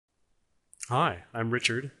Hi, I'm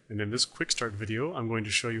Richard, and in this quick start video I'm going to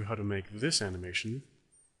show you how to make this animation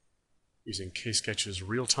using K-Sketch's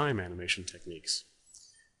real-time animation techniques.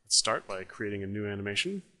 Let's start by creating a new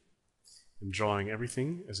animation and drawing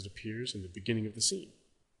everything as it appears in the beginning of the scene.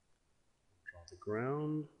 Draw the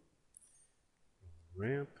ground, the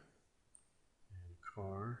ramp, and a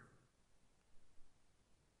car.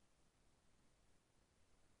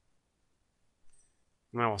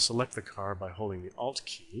 Now I'll select the car by holding the Alt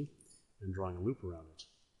key and drawing a loop around it.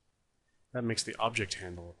 That makes the object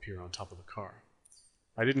handle appear on top of the car.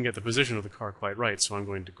 I didn't get the position of the car quite right, so I'm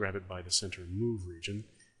going to grab it by the center move region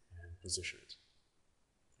and position it.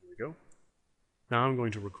 There we go. Now I'm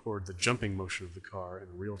going to record the jumping motion of the car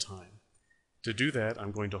in real time. To do that,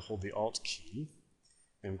 I'm going to hold the Alt key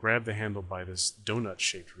and grab the handle by this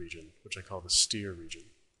donut-shaped region, which I call the steer region.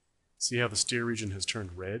 See how the steer region has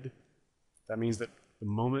turned red? That means that the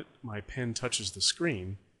moment my pen touches the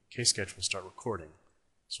screen, K-Sketch will start recording.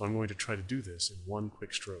 So I'm going to try to do this in one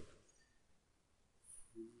quick stroke.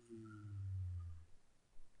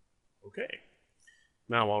 Okay.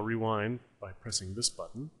 Now I'll rewind by pressing this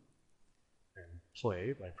button and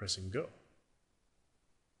play by pressing go.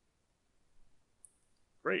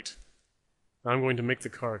 Great. Now I'm going to make the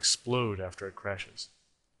car explode after it crashes.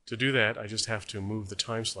 To do that, I just have to move the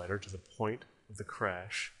time slider to the point of the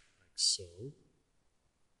crash, like so,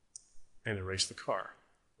 and erase the car.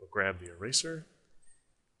 We'll grab the eraser.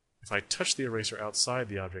 If I touch the eraser outside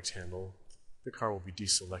the object handle, the car will be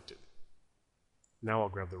deselected. Now I'll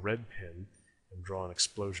grab the red pen and draw an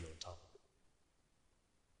explosion on top of it.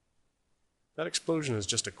 That explosion is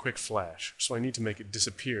just a quick flash, so I need to make it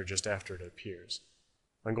disappear just after it appears.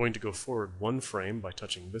 I'm going to go forward one frame by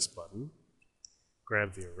touching this button,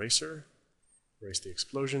 grab the eraser, erase the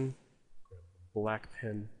explosion, grab the black pen,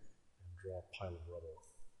 and draw a pile of rubble.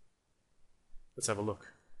 Let's have a look.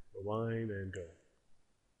 Rewind and go.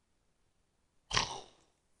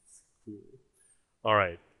 Cool.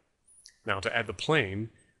 Alright. Now to add the plane,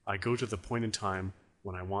 I go to the point in time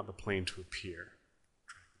when I want the plane to appear.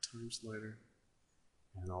 Drag the time slider,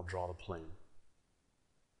 and I'll draw the plane.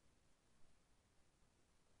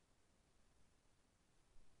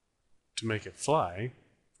 To make it fly,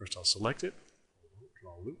 first I'll select it,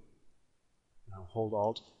 draw a loop, and I'll hold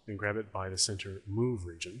Alt and grab it by the center move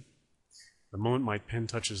region. The moment my pen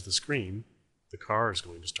touches the screen, the car is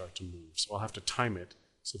going to start to move, so I'll have to time it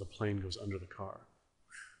so the plane goes under the car.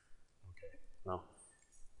 Okay, now,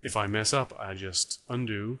 if I mess up, I just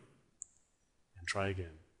undo and try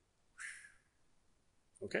again.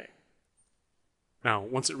 Okay. Now,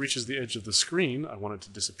 once it reaches the edge of the screen, I want it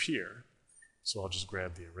to disappear, so I'll just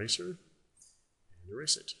grab the eraser and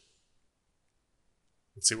erase it.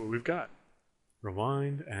 Let's see what we've got.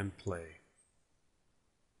 Rewind and play.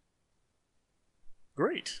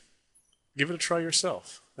 Great! Give it a try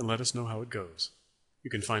yourself and let us know how it goes. You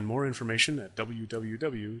can find more information at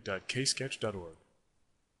www.ksketch.org.